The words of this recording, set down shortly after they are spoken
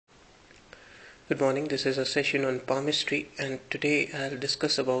Good morning, this is a session on palmistry, and today I'll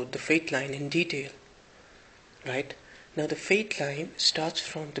discuss about the fate line in detail. Right? Now the fate line starts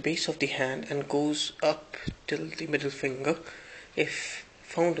from the base of the hand and goes up till the middle finger. If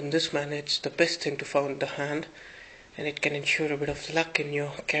found in this manner, it's the best thing to found the hand, and it can ensure a bit of luck in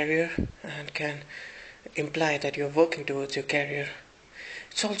your career and can imply that you're working towards your career.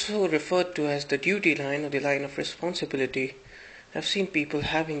 It's also referred to as the duty line or the line of responsibility. I've seen people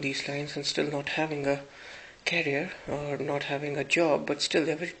having these lines and still not having a career or not having a job, but still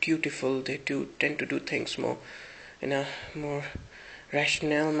they're very dutiful. They do tend to do things more in a more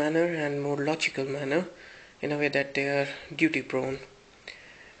rational manner and more logical manner, in a way that they are duty prone.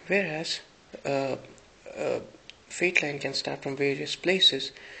 Whereas a fate line can start from various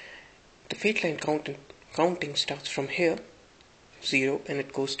places. The fate line counting starts from here, 0, and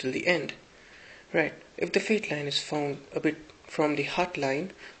it goes till the end. Right. If the fate line is found a bit from the heart line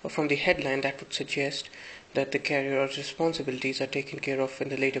or from the headline, that would suggest that the career or responsibilities are taken care of in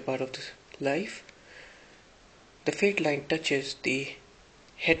the later part of the life. The fate line touches the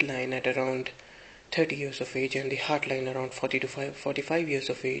headline at around 30 years of age and the heart line around 40 to 45 years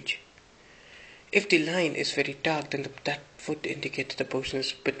of age. If the line is very dark, then that would indicate that the person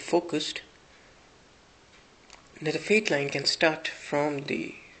is a bit focused. Now the fate line can start from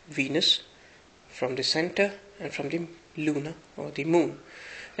the Venus, from the center, and from the Luna or the Moon.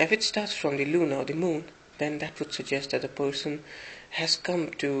 Now if it starts from the Luna or the Moon, then that would suggest that the person has come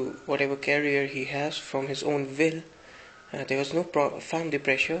to whatever career he has from his own will. There was no family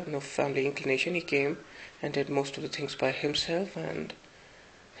pressure, no family inclination. He came and did most of the things by himself and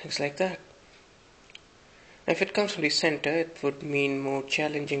things like that. Now if it comes from the center, it would mean more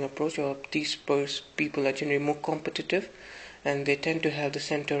challenging approach, or these people are generally more competitive and they tend to have the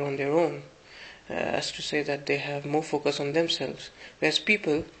center on their own. As to say that they have more focus on themselves. Whereas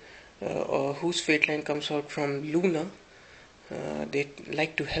people whose fate line comes out from Luna, they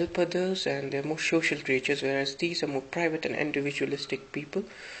like to help others and they're more social creatures, whereas these are more private and individualistic people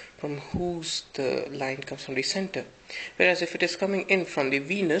from whose the line comes from the center. Whereas if it is coming in from the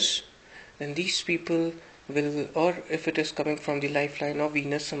Venus, then these people will, or if it is coming from the lifeline of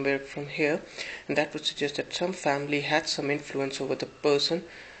Venus somewhere from here, and that would suggest that some family had some influence over the person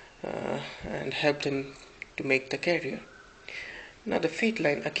and helped him to make the career. Now the fate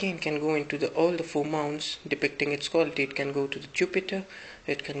line again can go into all the 4 mounts depicting its quality. It can go to the Jupiter,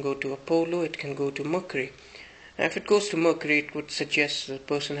 it can go to Apollo, it can go to Mercury. Now if it goes to Mercury, it would suggest the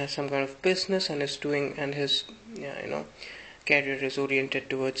person has some kind of business and is doing, and his career is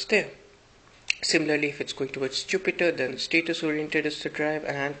oriented towards there. Similarly, if it's going towards Jupiter, then status oriented is the drive,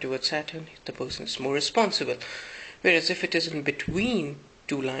 and towards Saturn, the person is more responsible. Whereas if it is in between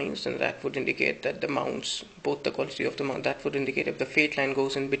 2 lines, then that would indicate that the mounts, both the quality of the mount, that would indicate if the fate line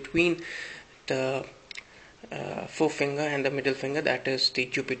goes in between the forefinger and the middle finger, that is the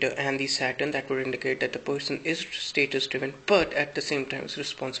Jupiter and the Saturn, that would indicate that the person is status driven but at the same time is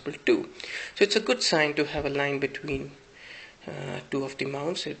responsible too. So it's a good sign to have a line between 2 of the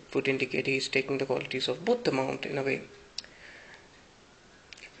mounts. It would indicate he is taking the qualities of both the mount in a way.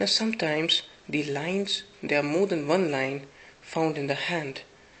 Now sometimes the lines, there are more than one line found in the hand,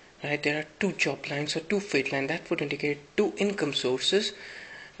 right? There are 2 job lines or 2 fate lines. That would indicate 2 income sources.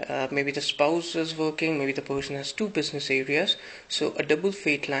 Maybe the spouse is working, maybe the person has 2 business areas. So a double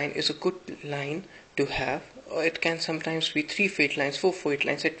fate line is a good line to have. Or it can sometimes be 3 fate lines, 4 fate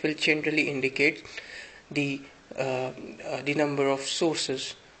lines. It will generally indicate the number of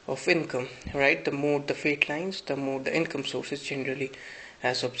sources of income, right? The more the fate lines, the more the income sources generally,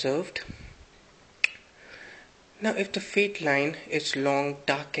 as observed. Now if the fate line is long,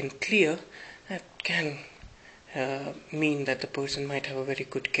 dark and clear, that can mean that the person might have a very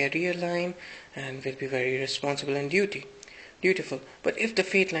good career line and will be very responsible and dutiful. But if the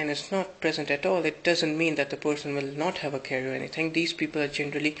fate line is not present at all, it doesn't mean that the person will not have a career or anything. These people are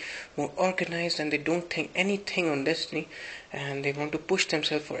generally more organized and they don't think anything on destiny and they want to push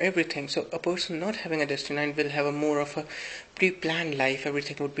themselves for everything. So a person not having a destiny line will have a more of a pre-planned life.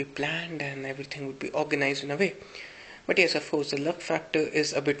 Everything would be planned and everything would be organized in a way. But yes, of course, the luck factor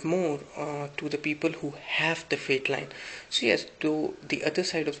is a bit more to the people who have the fate line. So yes, though the other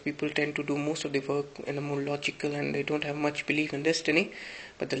side of people tend to do most of the work in a more logical and they don't have much belief in destiny,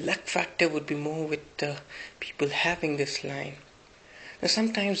 but the luck factor would be more with the people having this line. Now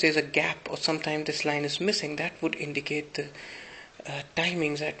sometimes there's a gap or sometimes this line is missing. That would indicate the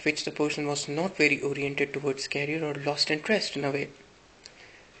timings at which the person was not very oriented towards career or lost interest in a way.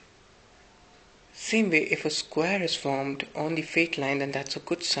 Same way, if a square is formed on the fate line, then that's a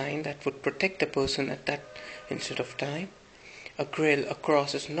good sign that would protect the person at that instant of time. a grill, a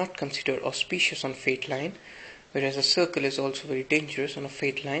cross is not considered auspicious on fate line, whereas a circle is also very dangerous on a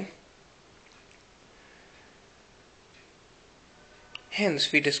fate line.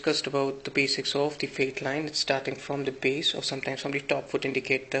 Hence, we discussed about the basics of the fate line. It's starting from the base, or sometimes from the top, would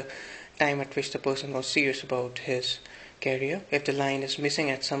indicate the time at which the person was serious about his career. If the line is missing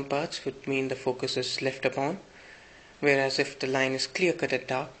at some parts, would mean the focus is left upon. Whereas if the line is clear cut and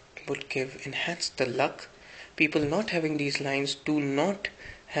dark, would give enhanced the luck. People not having these lines do not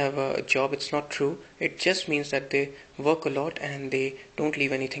have a job. It's not true. It just means that they work a lot and they don't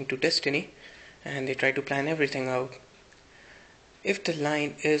leave anything to destiny, and they try to plan everything out. If the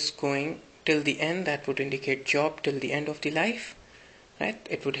line is going till the end, that would indicate job till the end of the life, right?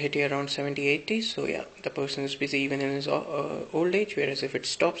 It would hit you around 70, 80. So yeah, the person is busy even in his old age. Whereas if it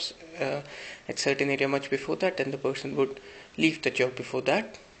stops at certain area much before that, then the person would leave the job before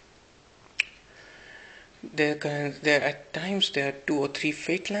that. There at times there are 2 or 3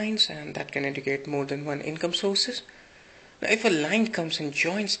 fate lines, and that can indicate more than one income sources. Now, if a line comes and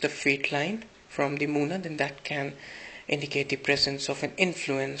joins the fate line from the Muna, then that can indicate the presence of an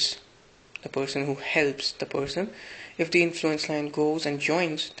influence, the person who helps the person. If the influence line goes and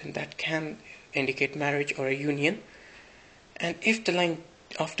joins, then that can indicate marriage or a union. And if the line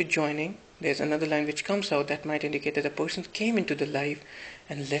after joining, there's another line which comes out, that might indicate that the person came into the life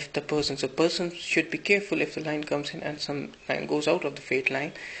and left the person. So person should be careful if the line comes in and some line goes out of the fate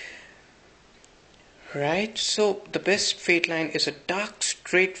line. Right, so the best fate line is a dark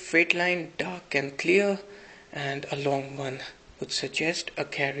straight fate line, dark and clear, and a long one would suggest a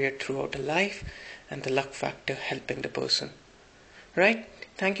career throughout a life and the luck factor helping the person. Right,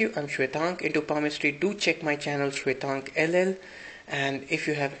 thank you. I'm Shwetank into palmistry. Do check my channel Shwetank LL, and if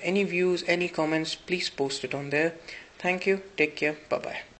you have any views, any comments, please post it on there. Thank you, take care, bye bye.